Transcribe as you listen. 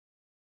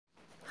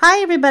Hi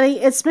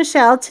everybody, it's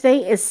Michelle.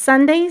 Today is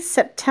Sunday,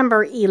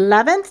 September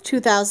 11th,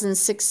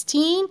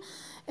 2016,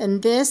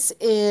 and this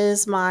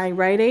is my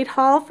Rite Aid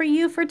haul for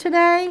you for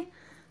today.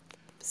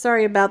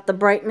 Sorry about the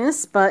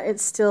brightness, but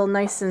it's still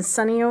nice and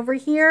sunny over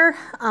here.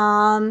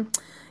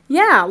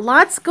 Yeah,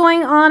 lots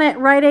going on at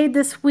Rite Aid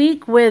this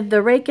week with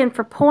the Rake In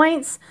for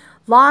Points.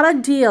 Lot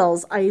of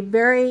deals. A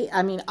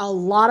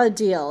lot of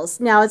deals.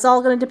 Now, it's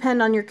all going to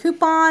depend on your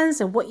coupons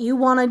and what you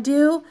want to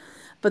do,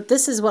 but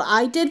this is what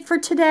I did for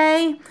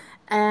today.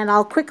 And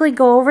I'll quickly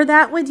go over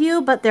that with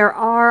you, but there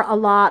are a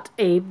lot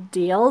of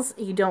deals.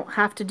 You don't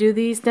have to do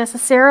these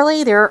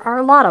necessarily. There are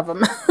a lot of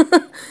them.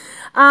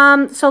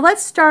 So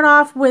let's start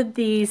off with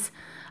these,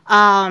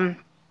 the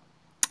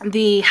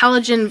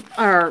halogen,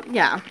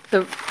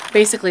 the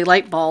basically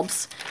light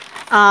bulbs.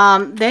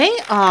 They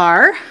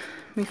are,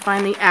 let me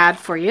find the ad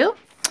for you.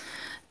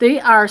 They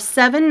are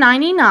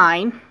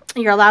 $7.99.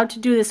 You're allowed to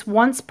do this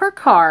once per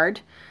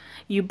card.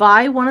 You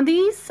buy one of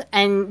these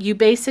and you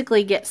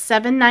basically get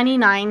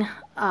 $7.99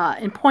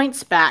 in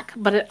points back,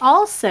 but it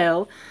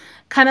also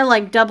kind of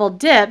like double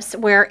dips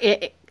where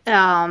it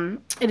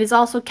is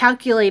also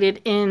calculated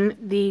in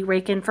the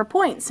Rake In for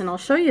Points, and I'll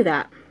show you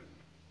that.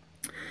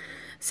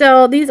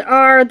 So these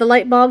are the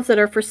light bulbs that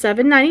are for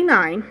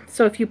 $7.99.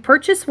 So if you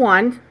purchase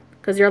one,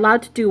 because you're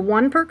allowed to do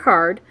one per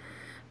card,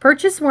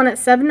 purchase one at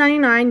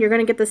 $7.99, you're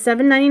going to get the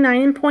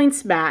 $7.99 in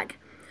points back,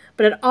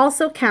 but it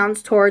also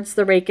counts towards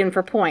the Rake In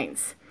for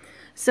Points.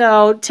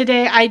 So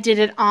today I did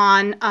it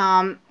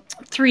on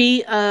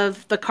 3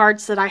 of the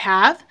cards that I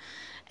have,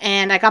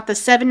 and I got the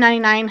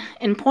 $7.99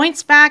 in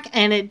points back,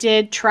 and it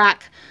did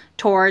track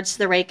towards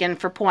the Rake In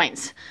for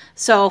Points.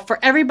 So for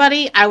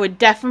everybody, I would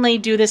definitely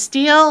do this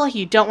deal.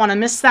 You don't want to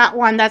miss that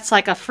one. That's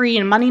like a free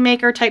and money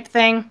maker type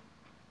thing.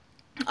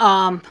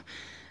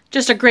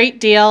 Just a great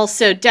deal.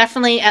 So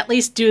definitely at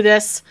least do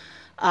this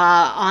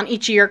on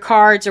each of your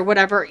cards or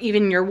whatever,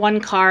 even your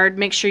one card.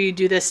 Make sure you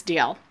do this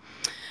deal.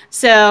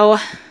 So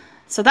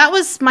that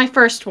was my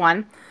first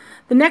one.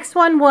 The next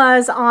one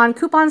was on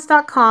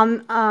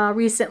coupons.com.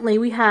 Recently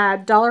we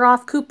had $1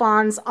 off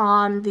coupons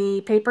on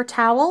the paper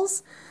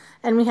towels,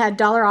 and we had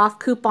 $1 off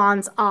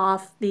coupons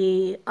off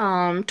the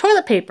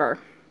toilet paper.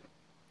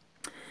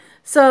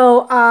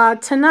 So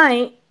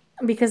tonight,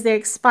 because they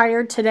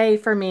expired today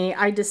for me,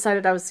 I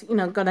decided I was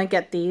gonna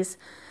get these.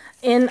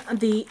 In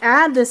the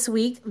ad this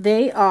week,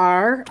 they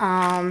are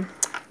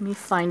let me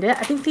find it.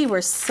 I think they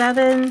were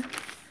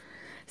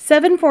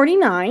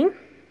 $7.49.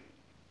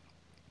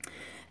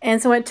 And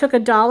so it took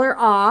 $1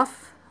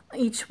 off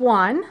each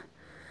one.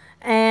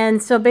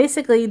 And so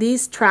basically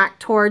these track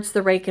towards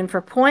the Rake In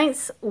for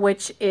Points,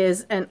 which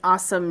is an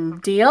awesome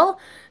deal.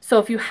 So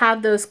if you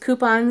have those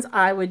coupons,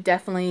 I would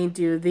definitely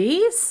do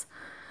these.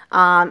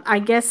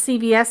 I guess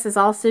CVS is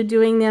also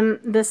doing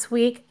them this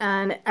week,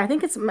 and I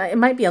think it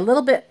might be a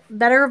little bit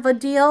better of a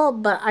deal,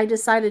 but I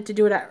decided to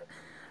do it at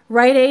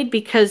Rite Aid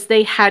because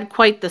they had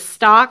quite the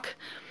stock.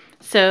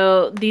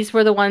 So these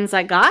were the ones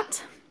I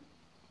got.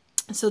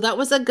 So that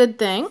was a good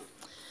thing.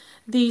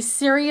 The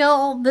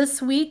cereal this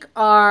week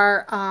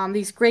are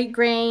these Great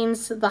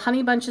Grains, the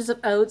Honey Bunches of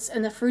Oats,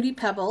 and the Fruity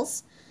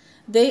Pebbles.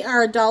 They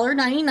are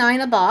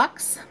 $1.99 a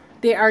box.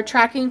 They are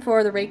tracking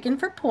for the Rake In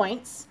for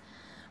Points.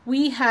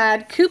 We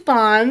had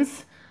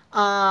coupons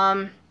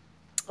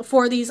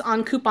for these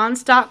on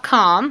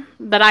coupons.com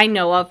that I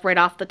know of right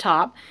off the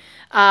top.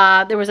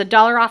 There was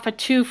 $1 off a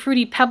 2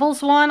 Fruity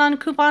Pebbles one on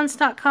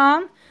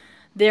coupons.com.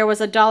 There was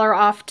 $1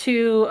 off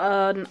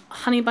 2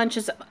 Honey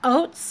Bunches of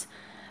Oats.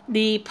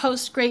 The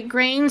Post Great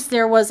Grains,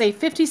 there was a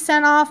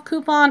 50-cent off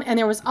coupon, and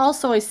there was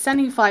also a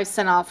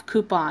 75-cent off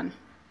coupon.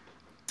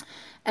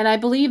 And I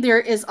believe there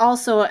is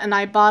also an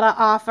Ibotta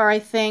offer, I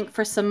think,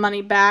 for some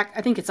money back.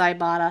 I think it's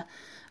Ibotta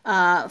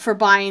for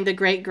buying the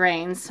Great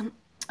Grains.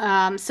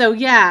 So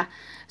yeah,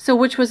 so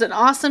which was an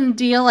awesome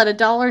deal at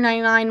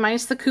 $1.99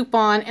 minus the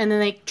coupon, and then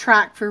they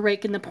track for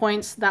Rake In the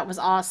Points. That was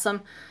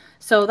awesome.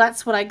 So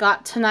that's what I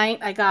got tonight.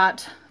 I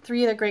got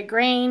 3 of the Great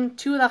Grain,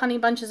 2 of the Honey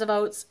Bunches of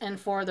Oats, and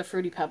 4 of the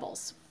Fruity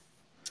Pebbles.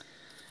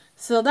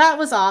 So that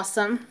was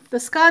awesome. The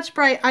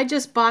Scotch-Brite, I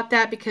just bought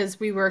that because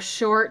we were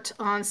short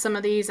on some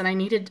of these and I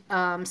needed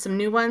some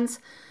new ones.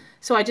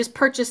 So I just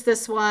purchased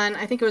this one.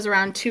 I think it was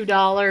around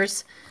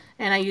 $2,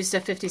 and I used a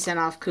 50-cent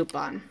off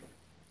coupon.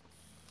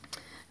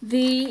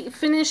 The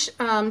Finish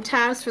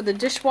tabs for the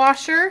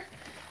dishwasher,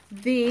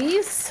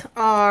 these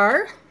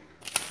are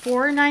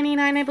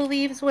 $4.99, I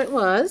believe is what it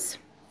was,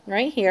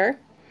 right here.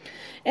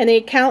 And they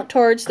count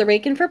towards the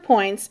Rake In for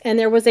Points. And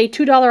there was a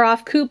 $2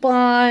 off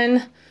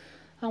coupon,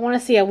 I want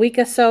to see, a week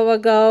or so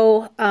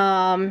ago,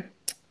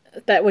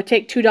 that would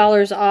take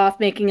 $2 off,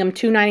 making them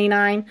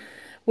 $2.99,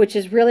 which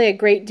is really a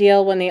great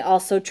deal when they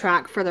also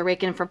track for the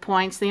Rake In for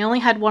Points. They only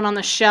had one on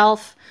the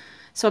shelf,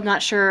 so I'm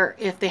not sure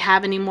if they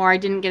have any more. I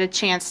didn't get a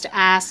chance to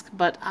ask,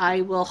 but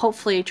I will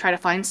hopefully try to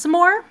find some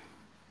more.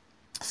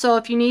 So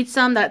if you need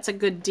some, that's a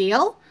good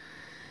deal.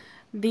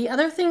 The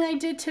other thing I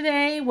did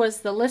today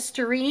was the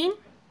Listerine.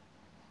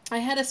 I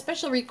had a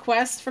special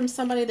request from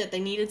somebody that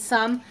they needed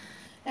some,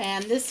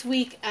 and this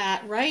week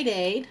at Rite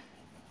Aid,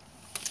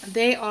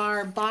 They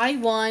are buy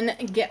one,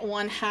 get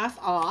one half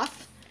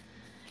off.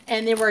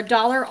 And there were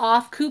 $1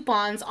 off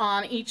coupons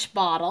on each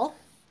bottle.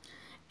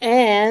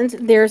 And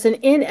there's an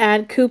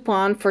in-ad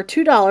coupon for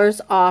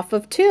 $2 off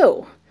of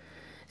 2.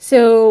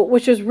 So,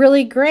 which was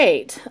really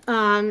great.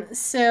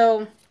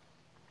 So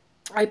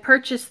I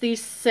purchased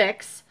these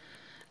 6.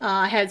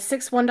 I had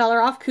 6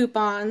 $1 off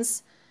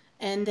coupons,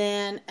 and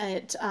then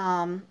it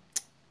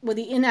with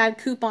the in-ad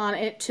coupon,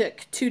 it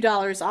took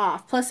 $2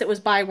 off. Plus, it was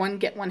buy one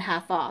get one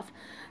half off.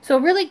 So,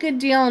 a really good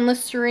deal on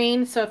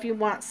Listerine. So, if you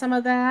want some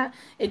of that,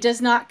 it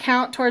does not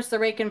count towards the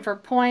Raking for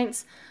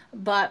Points.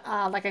 But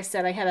like I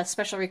said, I had a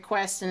special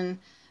request, and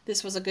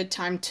this was a good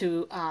time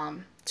to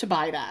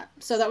buy that.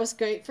 So that was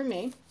great for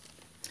me.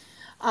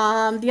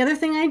 The other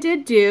thing I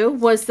did do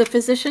was the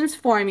Physicians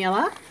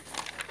Formula.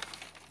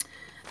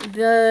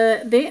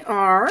 They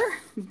are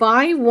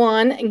buy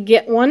one,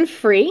 get one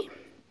free.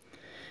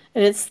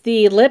 And it's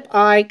the lip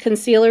eye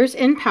concealers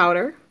in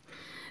powder.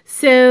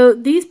 So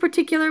these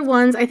particular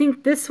ones, I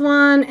think this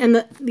one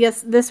and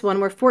this one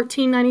were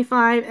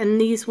 $14.95,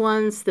 and these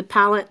ones, the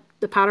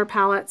powder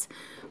palettes,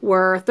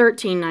 were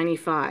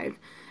 $13.95.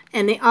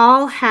 And they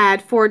all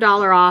had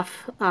 $4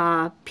 off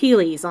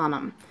peelies on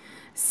them.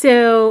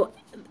 So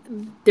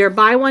they're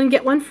buy one,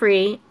 get one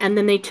free, and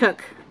then they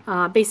took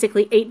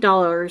basically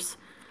 $8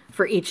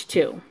 for each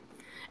 2.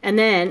 And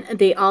then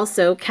they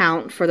also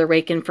count for the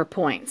Raking for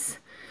Points.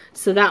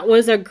 So that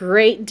was a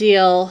great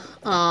deal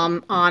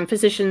on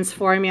Physicians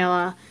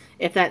Formula,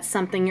 if that's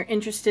something you're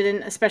interested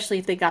in, especially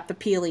if they got the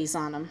peelies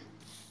on them.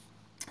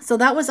 So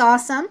that was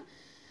awesome.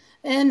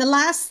 And the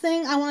last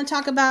thing I want to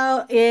talk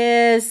about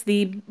is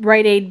the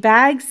Rite Aid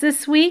bags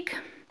this week.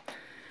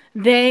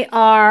 They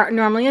are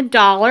normally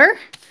 $1.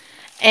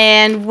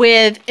 And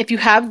if you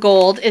have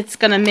gold, it's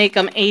going to make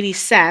them 80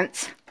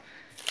 cents.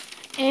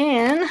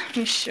 And let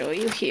me show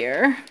you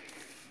here.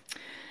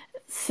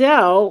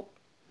 So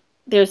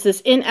there's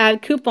this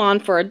in-ad coupon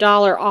for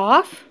 $1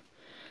 off.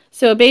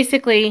 So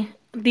basically,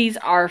 these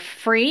are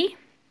free,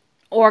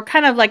 or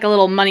kind of like a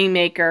little money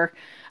maker,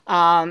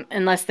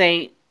 unless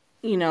they,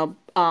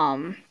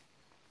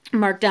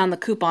 mark down the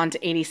coupon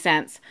to 80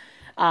 cents.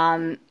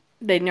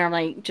 They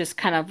normally just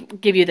kind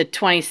of give you the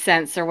 20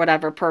 cents or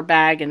whatever per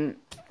bag, and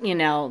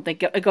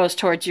it goes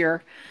towards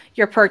your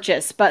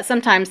purchase. But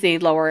sometimes they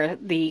lower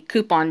the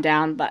coupon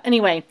down. But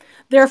anyway,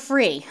 they're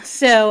free.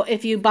 So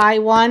if you buy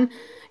one,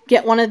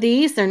 get one of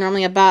these. They're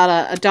normally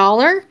about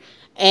 $1.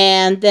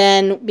 And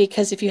then,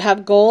 because if you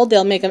have gold,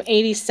 they'll make them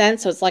 80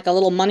 cents. So it's like a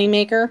little money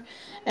maker.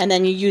 And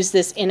then you use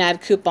this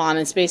in-ad coupon.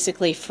 It's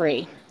basically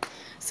free.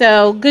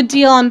 So good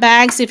deal on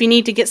bags if you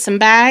need to get some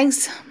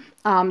bags.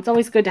 It's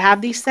always good to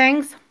have these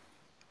things.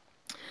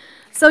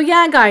 So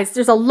yeah, guys,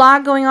 there's a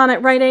lot going on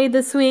at Rite Aid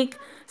this week.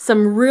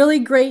 Some really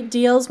great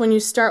deals when you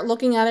start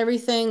looking at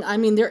everything. I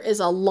mean, there is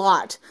a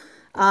lot.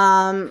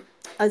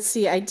 Let's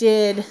see, I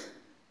did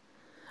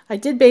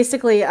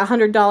basically a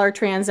 $100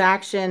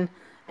 transaction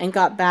and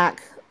got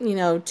back,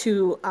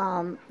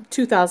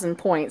 2,000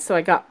 points. So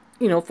I got,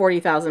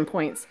 40,000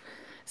 points.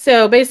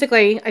 So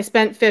basically, I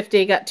spent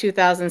 50, got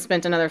 2,000,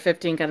 spent another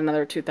 15, got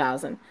another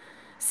 2,000.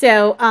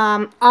 So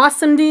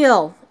awesome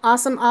deal,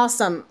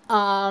 awesome.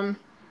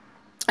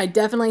 I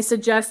definitely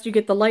suggest you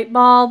get the light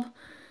bulb.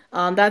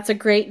 That's a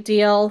great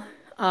deal.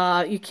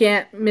 You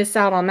can't miss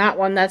out on that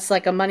one. That's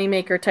like a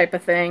moneymaker type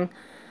of thing.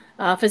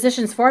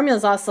 Physicians Formula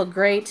is also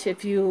great.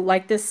 If you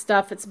like this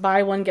stuff, it's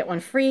buy one, get one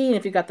free. And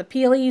if you got the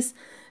peelies,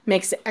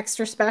 makes it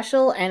extra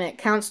special, and it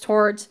counts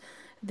towards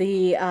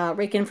the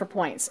Raking for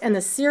Points. And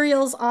the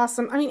cereal's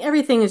awesome. I mean,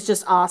 everything is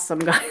just awesome,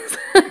 guys.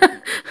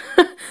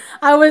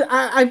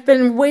 I've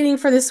been waiting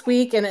for this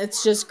week, and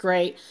it's just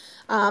great.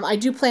 I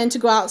do plan to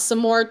go out some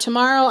more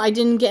tomorrow. I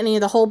didn't get any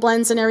of the whole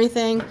blends and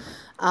everything.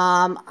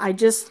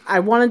 I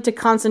wanted to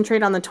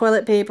concentrate on the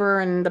toilet paper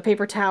and the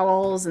paper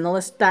towels and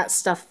that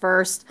stuff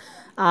first.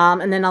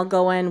 And then I'll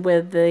go in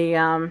with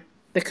the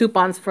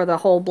coupons for the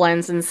whole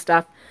blends and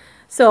stuff.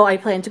 So I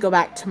plan to go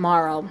back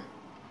tomorrow.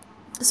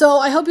 So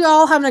I hope you're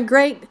all having a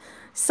great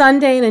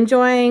Sunday and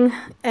enjoying,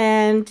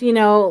 and,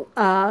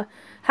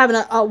 having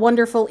a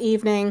wonderful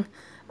evening.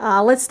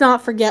 Let's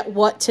not forget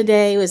what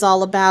today is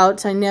all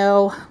about. I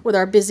know with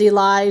our busy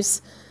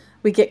lives,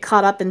 we get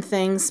caught up in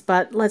things,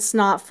 but let's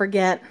not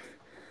forget,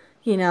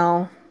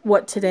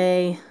 what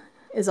today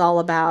is all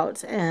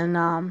about.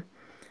 And,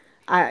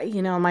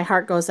 my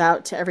heart goes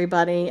out to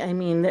everybody. I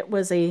mean, it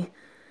was a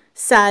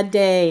sad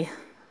day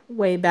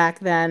way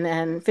back then,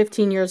 and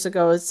 15 years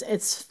ago,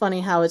 it's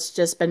funny how it's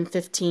just been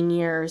 15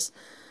 years.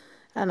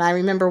 And I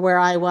remember where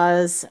I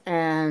was,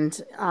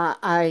 and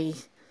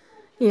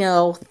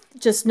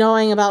just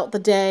knowing about the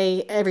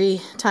day,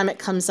 every time it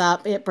comes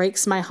up, it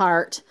breaks my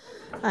heart.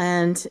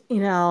 And,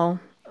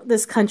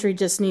 this country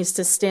just needs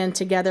to stand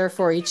together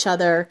for each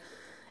other.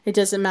 It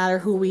doesn't matter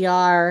who we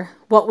are,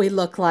 what we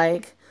look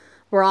like.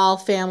 We're all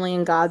family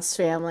in God's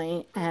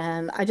family.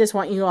 And I just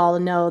want you all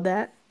to know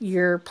that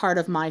you're part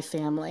of my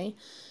family.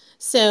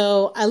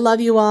 So I love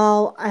you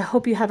all. I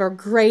hope you have a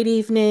great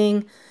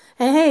evening.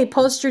 And hey,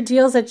 post your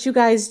deals that you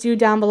guys do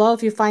down below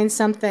if you find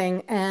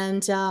something.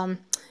 And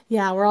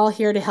Yeah, we're all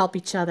here to help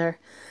each other.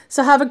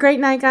 So have a great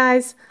night,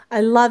 guys.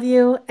 I love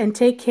you and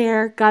take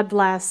care. God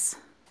bless.